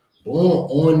Born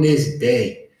on this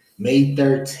day, May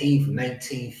 13th,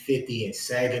 1950, in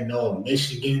Saginaw,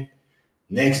 Michigan.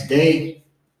 Next day,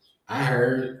 I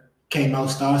heard came out,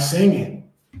 start singing.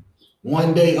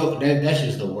 One day, that's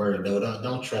just the word though.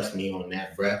 Don't trust me on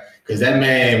that, bruh. Because that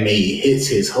man made hits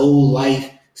his whole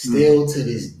life, still to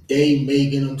this day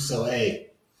making them. So hey,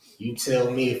 you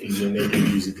tell me if he's been making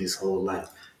music his whole life.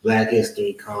 Black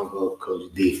History Convo,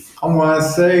 Coach D. I want to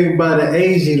say by the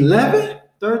age 11,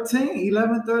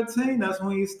 13, that's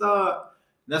when you start.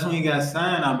 That's when he got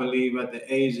signed, I believe, at the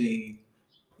age of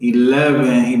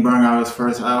 11. He brought out his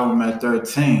first album at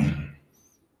 13.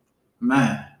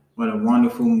 Man, what a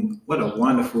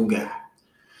wonderful guy.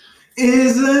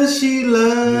 Isn't she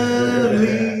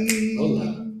lovely?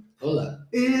 Hold up.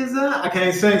 I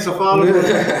can't sing, so follow me.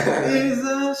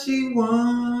 Isn't she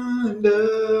wonderful?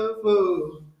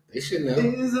 They should know.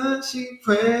 Isn't she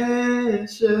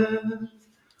precious?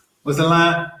 What's the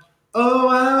line? Oh,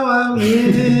 how I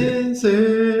miss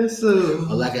her so.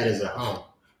 All I got is a hum.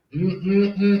 I'm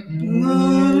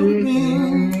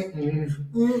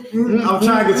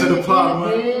trying to get to the part,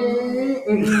 man.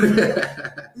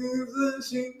 Isn't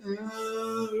she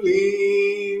lovely,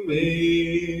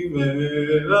 baby?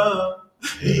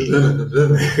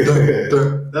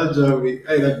 That drove me.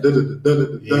 Hey,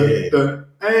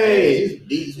 hey,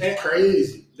 these beats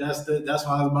crazy. That's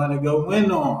why I was about to go in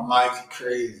on. Like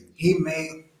crazy. He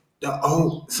made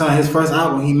his first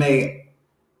album.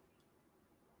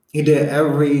 He did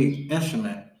every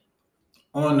instrument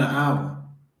on the album.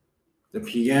 The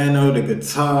piano, the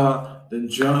guitar, the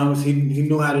drums. He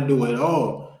knew how to do it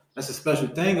all. That's a special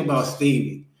thing about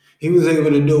Stevie. He was able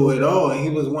to do it all, and he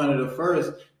was one of the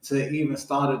first to even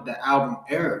start the album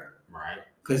era. Right.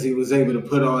 Because he was able to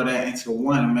put all that into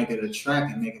one and make it a track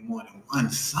and make it more than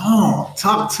one song.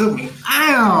 Talk to me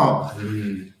now.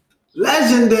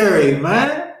 Legendary,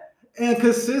 man. And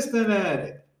consistent at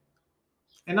it.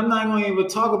 And I'm not going to even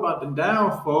talk about the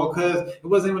downfall because it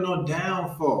wasn't even no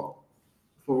downfall.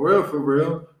 For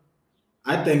real.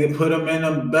 I think it put him in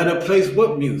a better place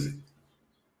with music.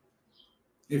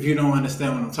 If you don't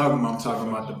understand what I'm talking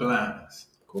about the blindness.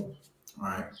 Cool. All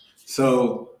right.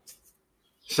 So,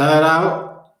 shout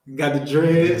out. You got the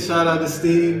dread. Shout out to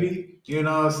Stevie. You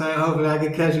know what I'm saying? Hopefully I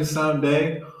can catch you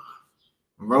someday.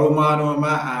 Role model in my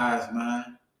eyes,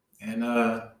 man. And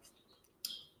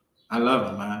I love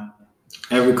him, man.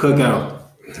 Every cookout.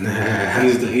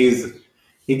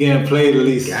 He getting played at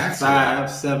least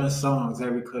 5-7 songs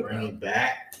every cookout. Bring it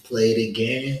back, play it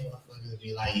again.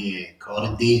 Be like, yeah, call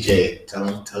the DJ. Tell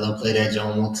him play that joint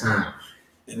one more time.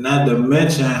 And not to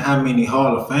mention how many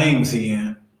Hall of Fames he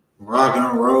in. Rock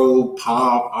and roll,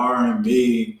 pop,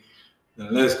 R&B. The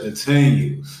list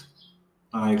continues.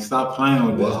 Like, stop playing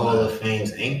with what this. What Hall of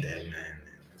Fames ain't that, man?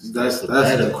 That's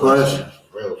the question.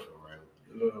 For real.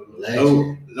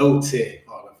 Low tier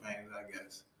Hall of Fames, I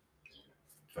guess.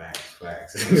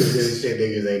 Facts. This shit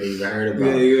niggas ain't even heard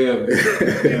about.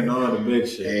 Yeah. And all the big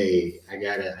shit. Hey, I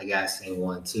gotta sing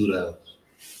one too though.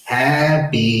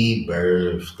 Happy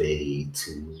birthday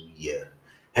to you.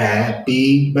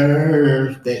 Happy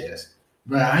birthday.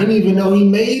 Bro, I didn't even know he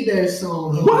made that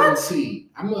song. What?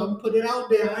 I'm gonna put it out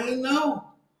there. I ain't know.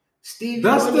 Stevie.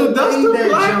 That's the Black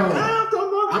Panther.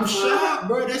 I'm shocked,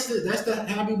 bro. That's the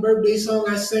happy birthday song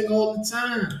I sing all the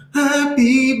time.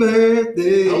 Happy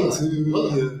birthday to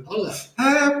you. Hold up.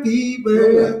 Happy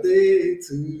birthday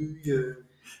to you.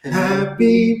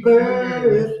 Happy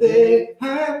birthday.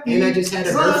 And I just had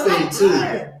a birthday too.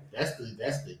 That's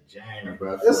the jam,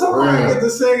 bro. If somebody get to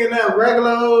singing that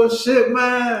regular old shit,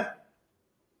 man.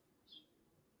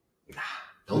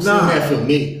 Don't sing that for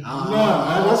me.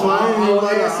 That's why I ain't even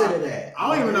answer to that. I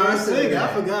don't even know how to sing.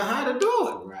 I forgot how to do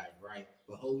it. Right.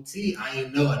 But OT, I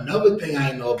ain't know. Another thing I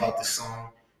ain't know about the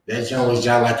song, that joint was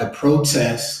just like a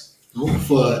protest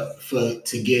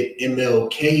to get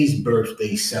MLK's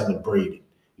birthday celebrated.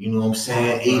 You know what I'm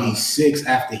saying? 86,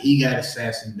 after he got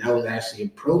assassinated, that was actually a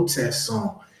protest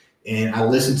song. And I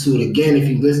listened to it again. If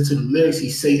you listen to the lyrics, he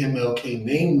say MLK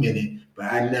name in it, but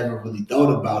I never really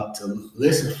thought about it to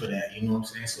listen for that. You know what I'm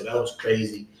saying? So that was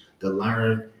crazy to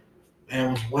learn. Man,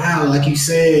 it was wild. Like you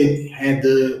said, had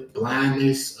the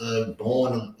blindness,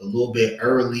 born a little bit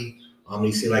early.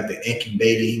 He said like the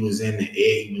incubator he was in, the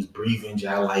air he was breathing,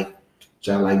 like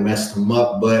messed him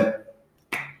up. But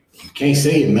you can't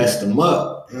say it messed him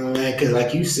up, you know what I mean? Because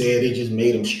like you said, it just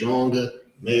made him stronger,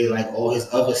 made like all his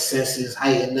other senses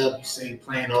heighten up. You say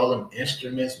playing all them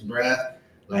instruments, bruh.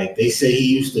 Like they say he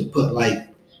used to put like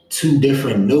 2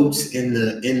 different notes in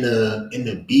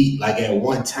the beat, like at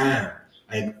one time.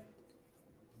 Like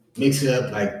mix it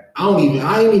up. Like I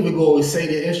ain't even go and say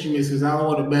the instruments because I don't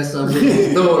want to mess up with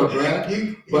his door,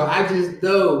 bro. But I just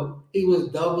know he was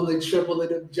doubling, tripling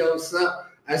them jokes up.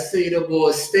 I see them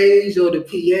on stage or the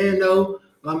piano.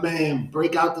 My man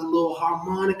break out the little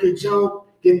harmonica joke.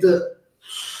 Get the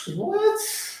what?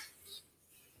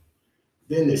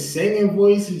 Then the singing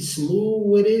voice, he's smooth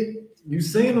with it. You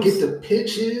seen him? Get the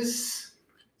pitches.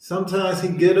 Sometimes he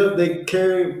get up, they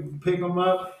pick him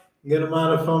up, get him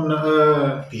out of from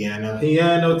the piano,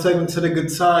 take him to the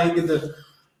guitar. He get the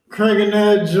cranking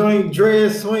that joint,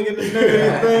 dread swinging and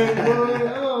everything.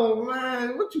 Boy. Oh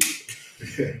man, what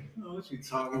you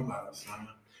talking about, son?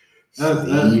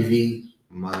 Stevie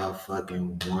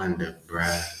motherfucking wonder,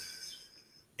 bruh.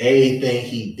 Everything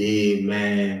he did,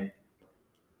 man.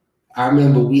 I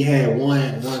remember we had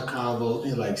one convo, I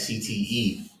think like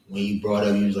CTE, when you brought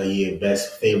up, you was like, yeah,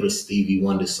 best favorite Stevie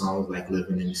Wonder songs, like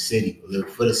Living in the City, Live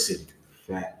for the City.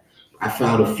 Fact. I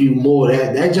found a few more.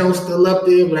 That joint's still up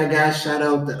there, but I got shout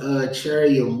out to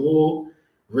Cherry Moore,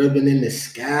 Ribbon in the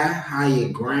Sky, Higher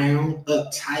Ground,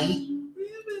 Uptight.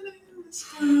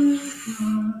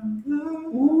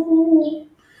 Ooh.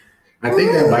 I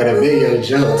think that might have been your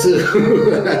joke too.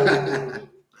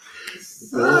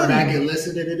 Going back and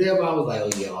listening to them, I was like,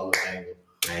 oh yeah, all the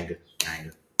banger.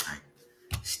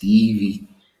 Stevie.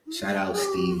 Shout out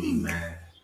Stevie, man.